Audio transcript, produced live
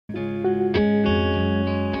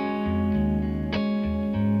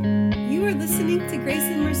listening to Grace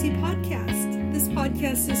and Mercy Podcast. This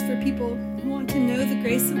podcast is for people who want to know the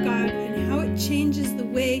grace of God and how it changes the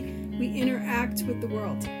way we interact with the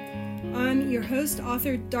world. I'm your host,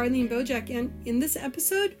 author Darlene Bojack, and in this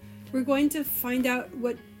episode, we're going to find out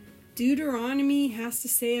what Deuteronomy has to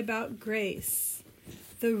say about grace,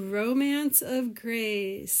 the romance of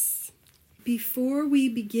grace. Before we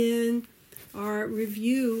begin our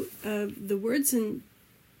review of the words in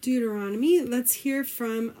Deuteronomy, let's hear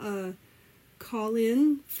from a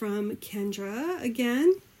call-in from Kendra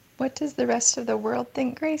again. What does the rest of the world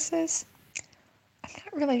think grace is? I'm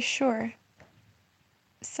not really sure.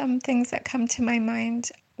 Some things that come to my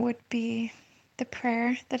mind would be the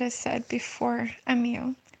prayer that is said before a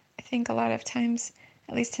meal. I think a lot of times,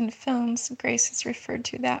 at least in films, grace is referred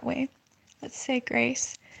to that way. Let's say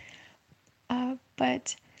grace.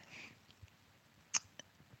 But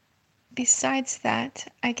besides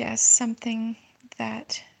that, I guess something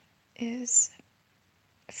that is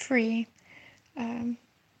free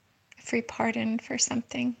pardon for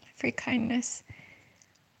something, free kindness.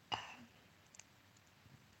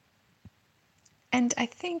 And I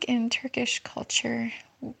think in Turkish culture,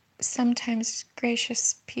 sometimes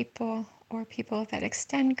gracious people or people that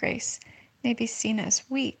extend grace may be seen as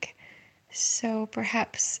weak. So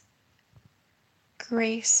perhaps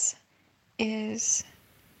grace is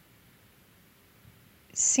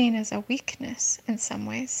seen as a weakness in some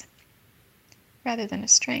ways, rather than a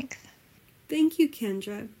strength. Thank you,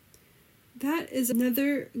 Kendra. That is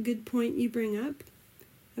another good point you bring up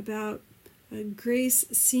about grace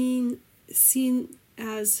seen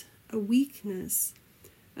as a weakness.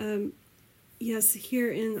 Yes,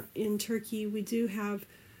 here in Turkey, we do have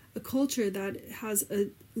a culture that has a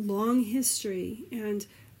long history, and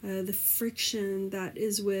the friction that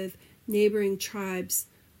is with neighboring tribes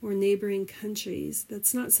or neighboring countries.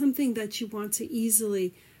 That's not something that you want to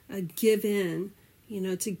easily give in,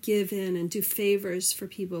 to give in and do favors for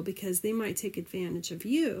people because they might take advantage of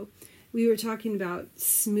you. We were talking about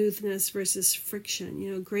smoothness versus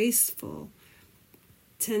friction. Graceful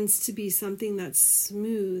tends to be something that's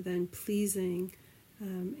smooth and pleasing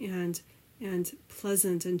and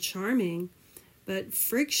pleasant and charming. But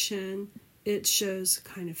friction, it shows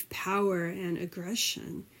kind of power and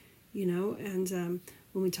aggression, and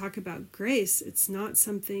when we talk about grace, it's not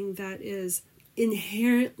something that is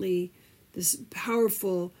inherently this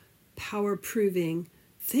powerful, power-proving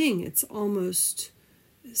thing. It's almost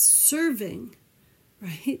serving,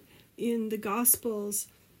 right? In the Gospels,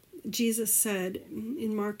 Jesus said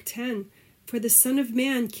in Mark 10, "For the Son of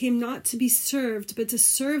Man came not to be served, but to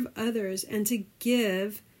serve others and to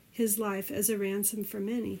give his life as a ransom for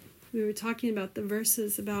many." We were talking about the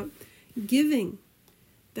verses about giving,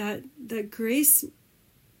 that grace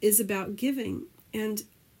is about giving and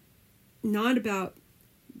not about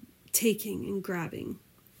taking and grabbing,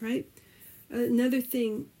 right? Another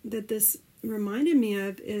thing that this reminded me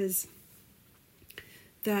of is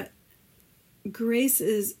that grace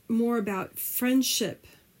is more about friendship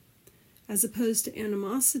as opposed to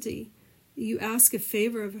animosity. You ask a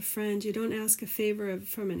favor of a friend, you don't ask a favor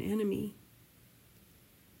from an enemy.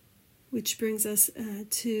 Which brings us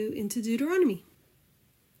into Deuteronomy.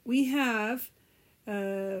 We have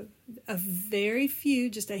a very few,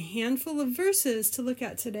 just a handful of verses to look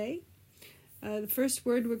at today. The first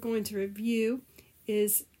word we're going to review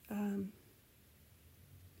is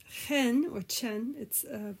chen or chen. It's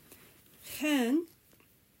chen,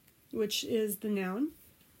 which is the noun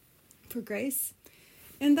for grace.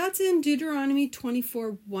 And that's in Deuteronomy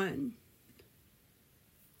 24:1.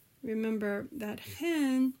 Remember that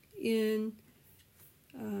chen in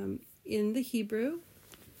the Hebrew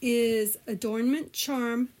is adornment,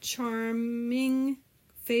 charm, charming,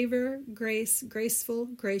 favor, grace, graceful,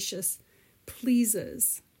 gracious,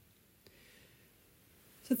 pleases.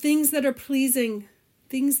 So things that are pleasing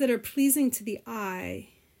to the eye,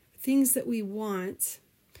 things that we want.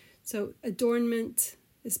 So adornment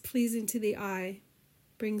is pleasing to the eye,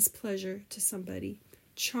 brings pleasure to somebody.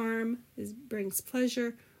 Charm brings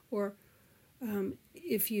pleasure, or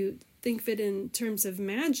if you think of it in terms of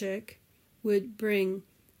magic, would bring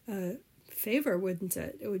favor, wouldn't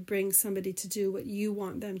it? It would bring somebody to do what you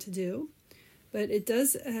want them to do. But it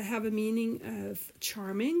does have a meaning of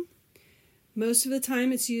charming. Most of the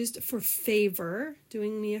time it's used for favor,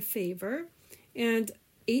 doing me a favor. And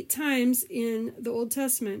 8 times in the Old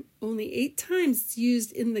Testament, only 8 times it's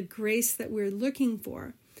used in the grace that we're looking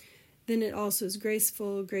for. Then it also is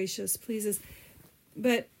graceful, gracious, pleases.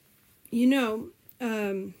 But,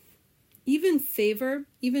 even favor,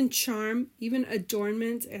 even charm, even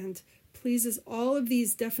adornment and pleases, all of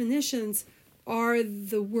these definitions are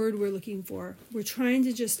the word we're looking for. We're trying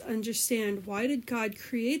to just understand, why did God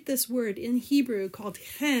create this word in Hebrew called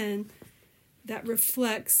chen that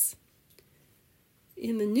reflects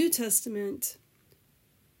in the New Testament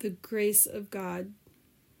the grace of God?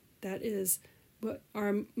 That is what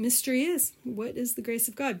our mystery is. What is the grace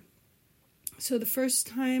of God? So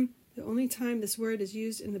the only time this word is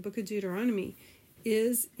used in the book of Deuteronomy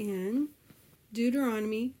is in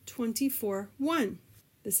Deuteronomy 24:1.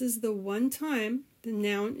 This is the one time the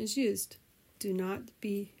noun is used. Do not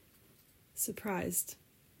be surprised.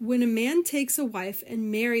 When a man takes a wife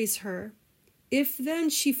and marries her, if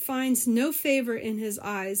then she finds no favor in his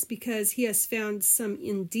eyes because he has found some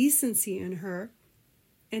indecency in her,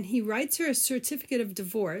 and he writes her a certificate of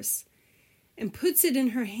divorce and puts it in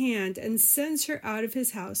her hand and sends her out of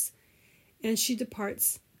his house, and she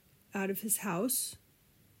departs out of his house.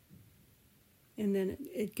 And then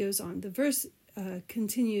it goes on. The verse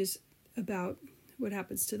continues about what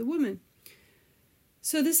happens to the woman.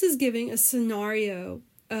 So this is giving a scenario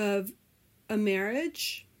of a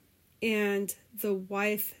marriage, and the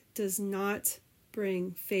wife does not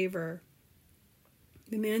bring favor.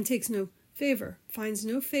 The man takes no favor, finds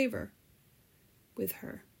no favor with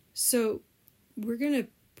her. So we're going to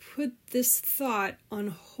put this thought on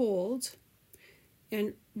hold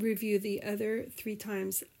and review the other 3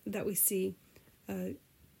 times that we see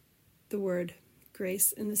the word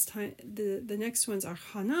grace. And this time, the next ones are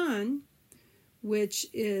hanan, which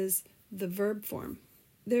is the verb form.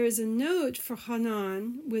 There is a note for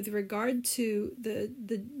hanan with regard to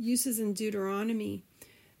the uses in Deuteronomy,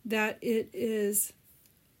 that it is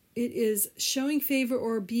showing favor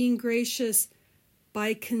or being gracious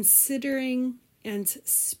by considering and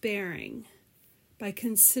sparing. By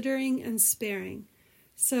considering and sparing.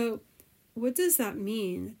 So what does that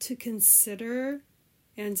mean, to consider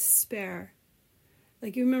and spare?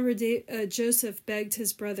 Like, you remember Joseph begged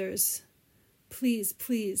his brothers, please,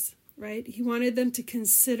 please, right? He wanted them to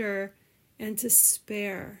consider and to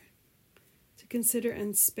spare. To consider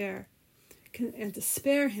and spare. And to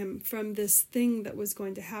spare him from this thing that was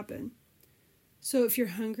going to happen. So if you're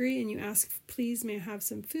hungry and you ask, please, may I have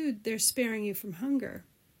some food, they're sparing you from hunger,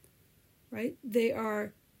 right? They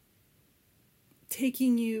are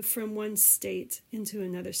taking you from one state into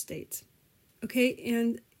another state. Okay,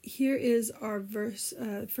 and here is our verse.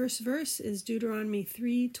 First verse is Deuteronomy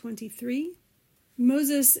 3:23.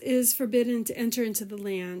 Moses is forbidden to enter into the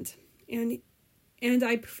land, and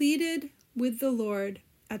I pleaded with the Lord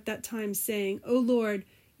at that time, saying, O Lord,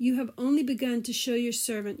 you have only begun to show your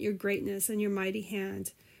servant your greatness and your mighty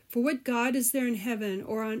hand. For what God is there in heaven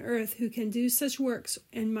or on earth who can do such works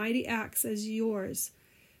and mighty acts as yours?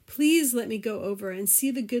 Please let me go over and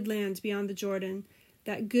see the good land beyond the Jordan,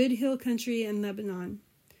 that good hill country in Lebanon.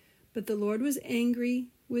 But the Lord was angry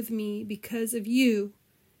with me because of you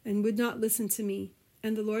and would not listen to me.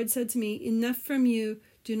 And the Lord said to me, enough from you,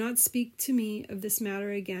 do not speak to me of this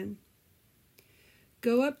matter again.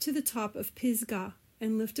 Go up to the top of Pisgah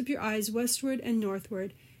and lift up your eyes westward and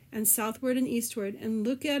northward and southward and eastward, and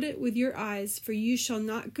look at it with your eyes, for you shall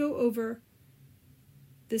not go over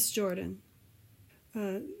this Jordan.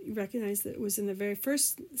 You recognize that it was in the very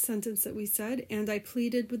first sentence that we said, and I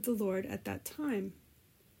pleaded with the Lord at that time.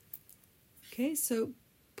 Okay, so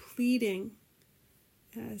pleading,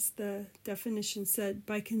 as the definition said,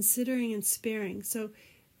 by considering and sparing. So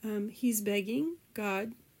he's begging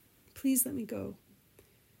God, please let me go.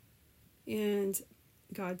 And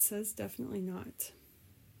God says, definitely not.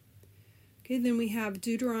 Okay, then we have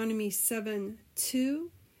Deuteronomy 7:2,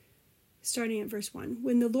 starting at verse 1.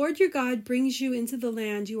 When the Lord your God brings you into the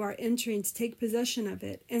land you are entering to take possession of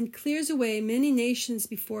it, and clears away many nations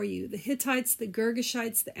before you, the Hittites, the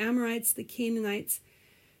Girgashites, the Amorites, the Canaanites,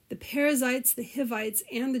 the Perizzites, the Hivites,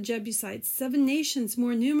 and the Jebusites, 7 nations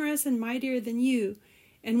more numerous and mightier than you,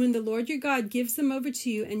 and when the Lord your God gives them over to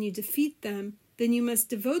you and you defeat them, then you must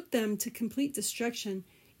devote them to complete destruction.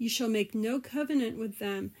 You shall make no covenant with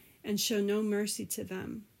them and show no mercy to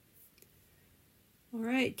them. All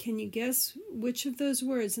right, can you guess which of those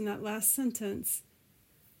words in that last sentence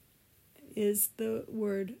is the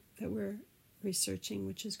word that we're researching,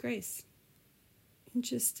 which is grace?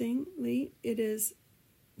 Interestingly, it is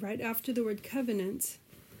right after the word covenant.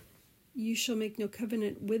 You shall make no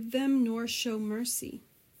covenant with them, nor show mercy.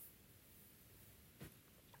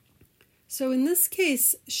 So in this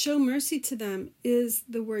case, show mercy to them is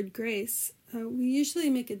the word grace. We usually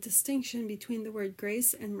make a distinction between the word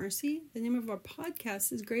grace and mercy. The name of our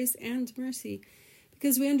podcast is Grace and Mercy,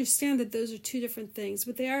 because we understand that those are 2 different things,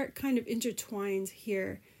 but they are kind of intertwined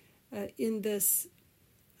here in this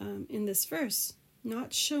verse.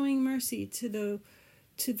 Not showing mercy to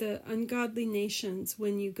to the ungodly nations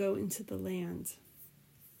when you go into the land.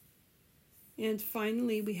 And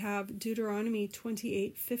finally, we have Deuteronomy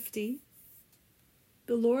 28:50.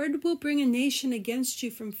 The Lord will bring a nation against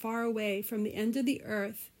you from far away, from the end of the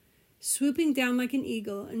earth, swooping down like an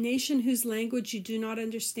eagle, a nation whose language you do not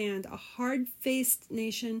understand, a hard-faced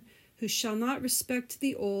nation who shall not respect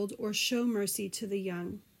the old or show mercy to the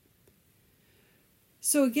young.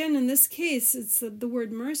 So again, in this case, it's the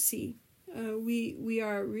word mercy. We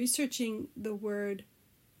are researching the word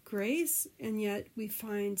grace, and yet we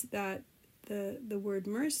find that the word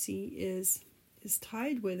mercy is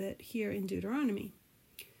tied with it here in Deuteronomy.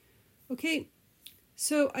 Okay,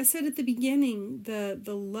 so I said at the beginning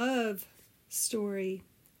the love story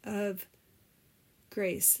of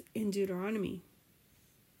grace in Deuteronomy,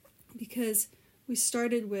 because we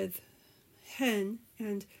started with Hen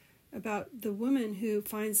and about the woman who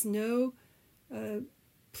finds no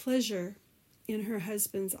pleasure in her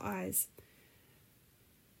husband's eyes.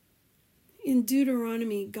 In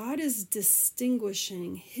Deuteronomy, God is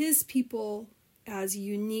distinguishing his people as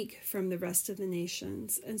unique from the rest of the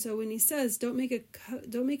nations. And so when he says, don't make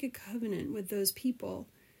a covenant with those people,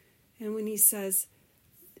 and when he says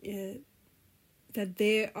that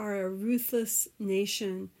they are a ruthless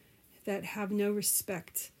nation that have no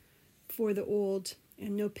respect for the old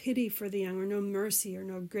and no pity for the young, or no mercy or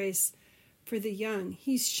no grace for the young,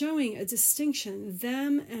 he's showing a distinction,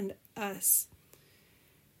 them and us.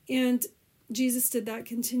 And Jesus did that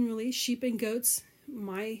continually. Sheep and goats,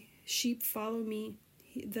 my sheep follow me.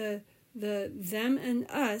 The them and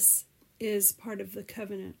us is part of the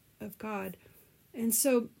covenant of God. And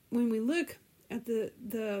so when we look at the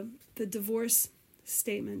divorce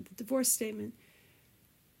statement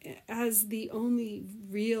as the only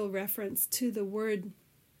real reference to the word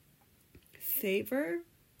favor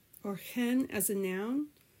or hen as a noun,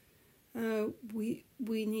 we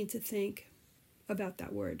need to think about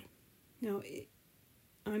that word. Now,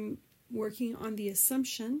 I'm working on the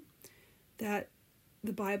assumption that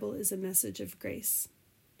the Bible is a message of grace.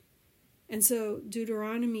 And so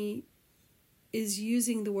Deuteronomy is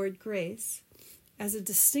using the word grace as a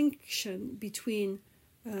distinction between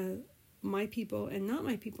my people and not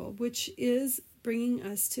my people, which is bringing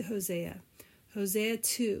us to Hosea. Hosea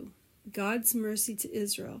 2, God's mercy to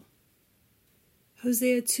Israel.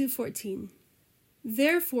 Hosea 2:14.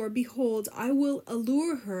 Therefore, behold, I will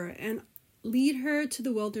allure her and lead her to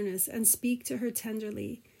the wilderness and speak to her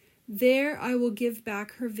tenderly. There I will give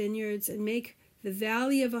back her vineyards and make the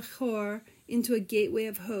valley of Achor into a gateway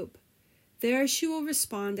of hope. There she will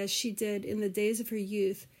respond as she did in the days of her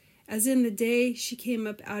youth, as in the day she came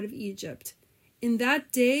up out of Egypt. In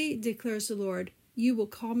that day, declares the Lord, you will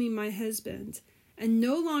call me my husband, and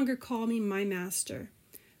no longer call me my master.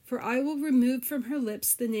 For I will remove from her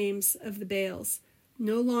lips the names of the Baals.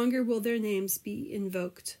 No longer will their names be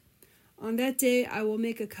invoked. On that day I will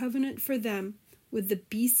make a covenant for them with the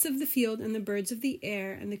beasts of the field and the birds of the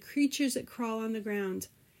air and the creatures that crawl on the ground.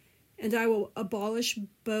 And I will abolish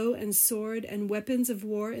bow and sword and weapons of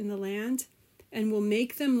war in the land, and will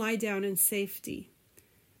make them lie down in safety.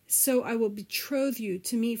 So I will betroth you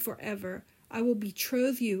to me forever. I will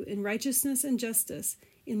betroth you in righteousness and justice,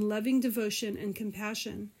 in loving devotion and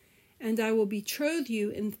compassion. And I will betroth you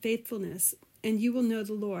in faithfulness, and you will know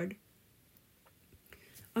the Lord.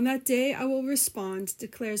 On that day I will respond,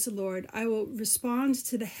 declares the Lord. I will respond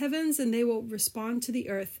to the heavens, and they will respond to the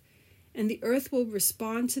earth. And the earth will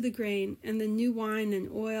respond to the grain, and the new wine and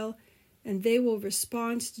oil, and they will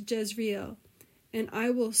respond to Jezreel. And I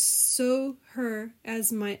will sow her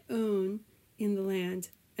as my own in the land,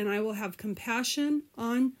 and I will have compassion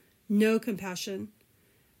on no compassion.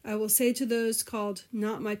 I will say to those called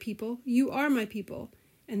not my people, you are my people,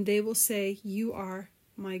 and they will say, you are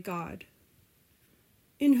my God.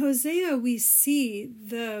 In Hosea, we see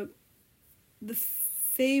the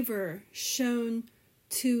favor shown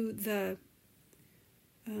to the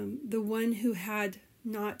one who had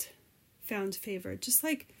not found favor. Just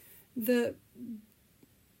like you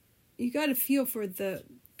got to feel for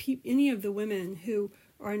any of the women who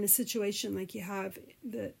are in a situation like you have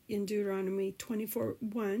in Deuteronomy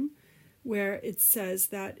 24:1, where it says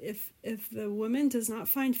that if the woman does not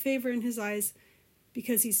find favor in his eyes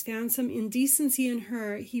because he's found some indecency in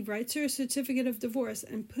her, he writes her a certificate of divorce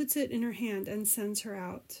and puts it in her hand and sends her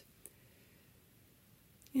out.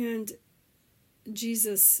 And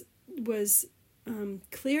Jesus was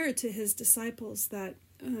clear to his disciples that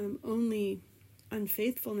only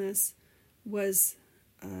unfaithfulness was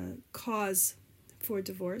cause for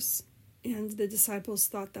divorce. And the disciples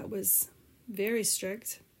thought that was very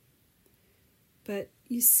strict. But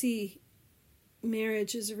you see,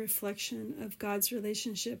 marriage is a reflection of God's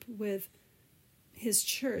relationship with his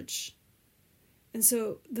church. And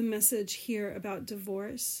so the message here about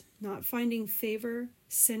divorce, not finding favor,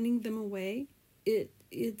 sending them away,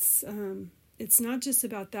 it's not just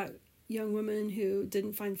about that young woman who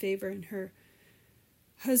didn't find favor in her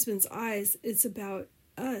husband's eyes. It's about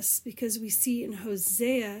us, because we see in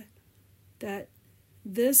Hosea that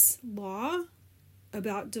this law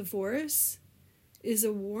about divorce is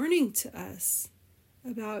a warning to us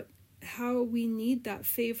about how we need that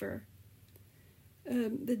favor.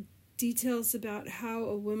 The details about how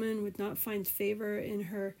a woman would not find favor in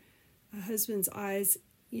her husband's eyes,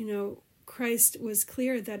 Christ was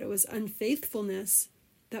clear that it was unfaithfulness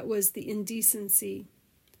that was the indecency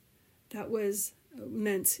that was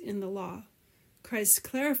meant in the law. Christ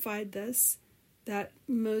clarified this, that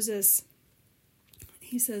Moses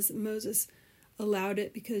allowed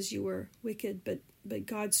it because you were wicked, but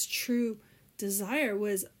God's true desire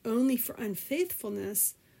was only for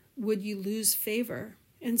unfaithfulness would you lose favor.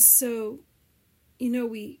 And so,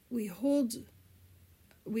 we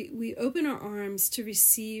open our arms to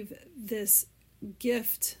receive this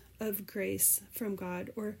gift of grace from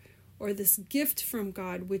God, or this gift from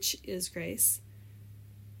God, which is grace.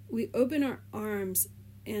 We open our arms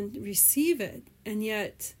and receive it, and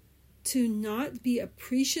yet to not be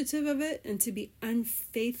appreciative of it and to be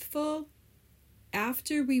unfaithful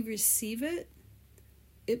after we receive it,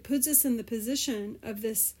 it puts us in the position of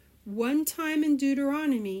this one time in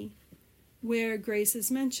Deuteronomy where grace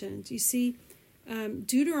is mentioned. You see,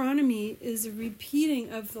 Deuteronomy is a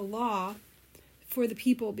repeating of the law for the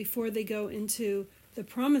people before they go into the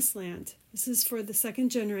promised land. This is for the second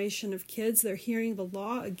generation of kids. They're hearing the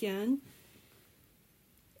law again.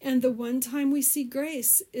 And the one time we see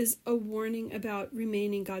grace is a warning about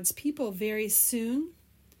remaining God's people. Very soon,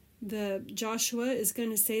 Joshua is going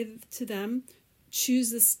to say to them,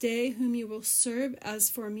 "Choose this day whom you will serve. As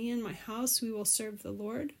for me and my house, we will serve the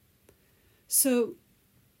Lord." So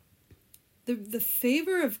the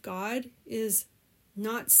favor of God is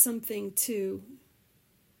not something to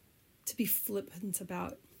be flippant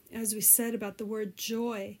about. As we said about the word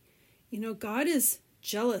joy, God is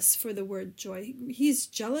jealous for the word joy. He's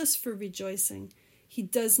jealous for rejoicing. He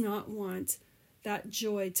does not want that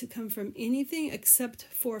joy to come from anything except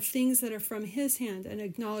for things that are from his hand, and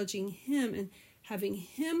acknowledging him and having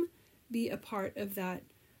him be a part of that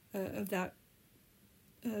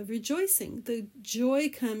rejoicing. The joy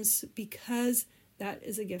comes because that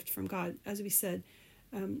is a gift from God, as we said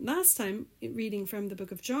last time, reading from the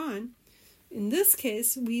book of John. In this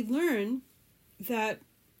case, we learn that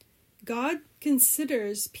God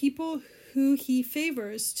considers people who he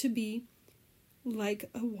favors to be like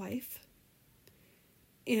a wife.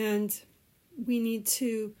 And we need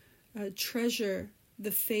to treasure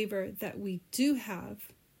the favor that we do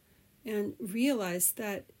have and realize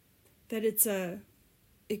that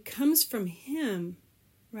it comes from him,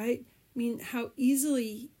 right? I mean, how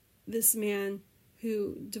easily this man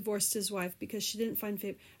who divorced his wife because she didn't find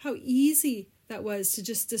favor, how easy that was to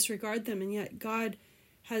just disregard them. And yet God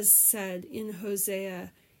has said in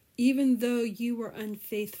Hosea, "Even though you were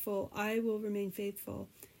unfaithful, I will remain faithful."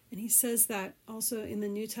 And he says that also in the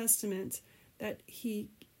New Testament, that he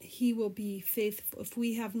will be faithful. If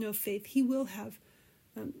we have no faith, he will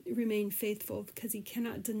remain faithful, because he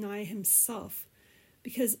cannot deny himself.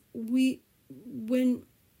 Because when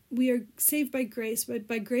we are saved by grace, but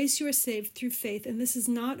by grace you are saved through faith, and this is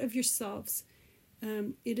not of yourselves.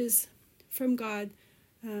 It is from God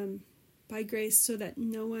by grace, so that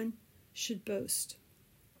no one should boast.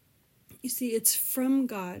 You see, it's from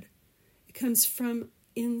God. It comes from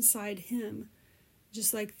inside him.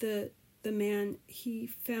 Just like the man, he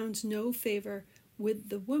found no favor with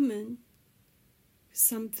the woman.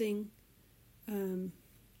 Something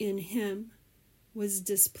in him was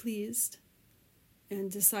displeased and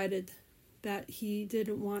decided that he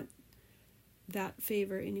didn't want that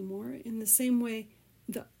favor anymore. In the same way,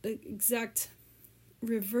 the exact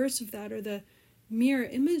reverse of that, or the mirror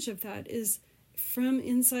image of that, is from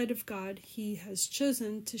inside of God. He has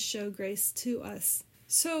chosen to show grace to us.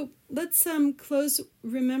 So let's close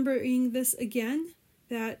remembering this again,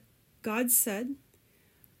 that God said,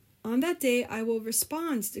 "On that day I will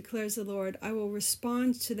respond, declares the Lord. I will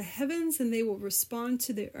respond to the heavens, and they will respond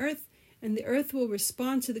to the earth, and the earth will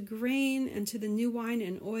respond to the grain and to the new wine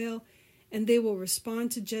and oil, and they will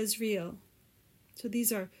respond to Jezreel." So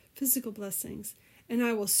these are physical blessings. "And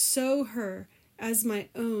I will sow her as my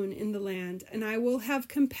own in the land, and I will have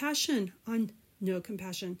compassion on no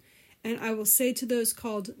compassion. And I will say to those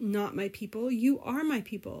called not my people, you are my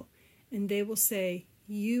people. And they will say,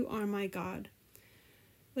 you are my God."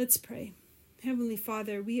 Let's pray. Heavenly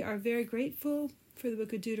Father, we are very grateful for the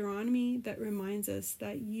book of Deuteronomy that reminds us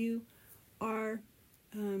that you are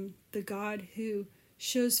the God who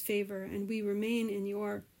shows favor, and we remain in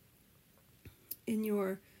your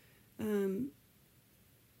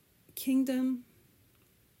kingdom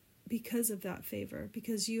because of that favor,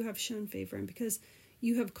 because you have shown favor, and because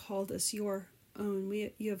you have called us your own.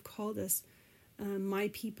 You have called us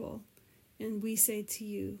my people, and we say to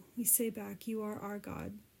you, we say back, you are our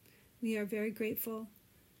God. We are very grateful,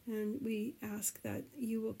 and we ask that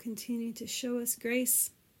you will continue to show us grace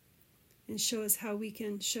and show us how we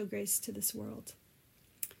can show grace to this world.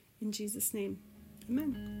 In Jesus' name,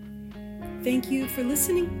 amen. Thank you for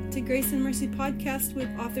listening to Grace and Mercy Podcast with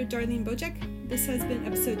author Darlene Bojek. This has been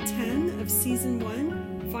episode 10 of season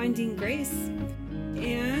 1, Finding Grace.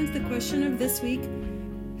 And the question of this week: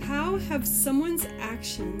 how have someone's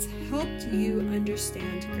actions helped you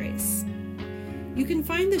understand grace? You can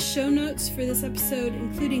find the show notes for this episode,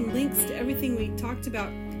 including links to everything we talked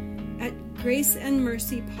about, at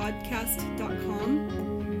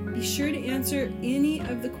graceandmercypodcast.com. Be sure to answer any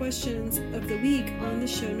of the questions of the week on the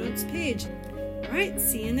show notes page. All right,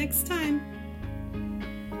 see you next time.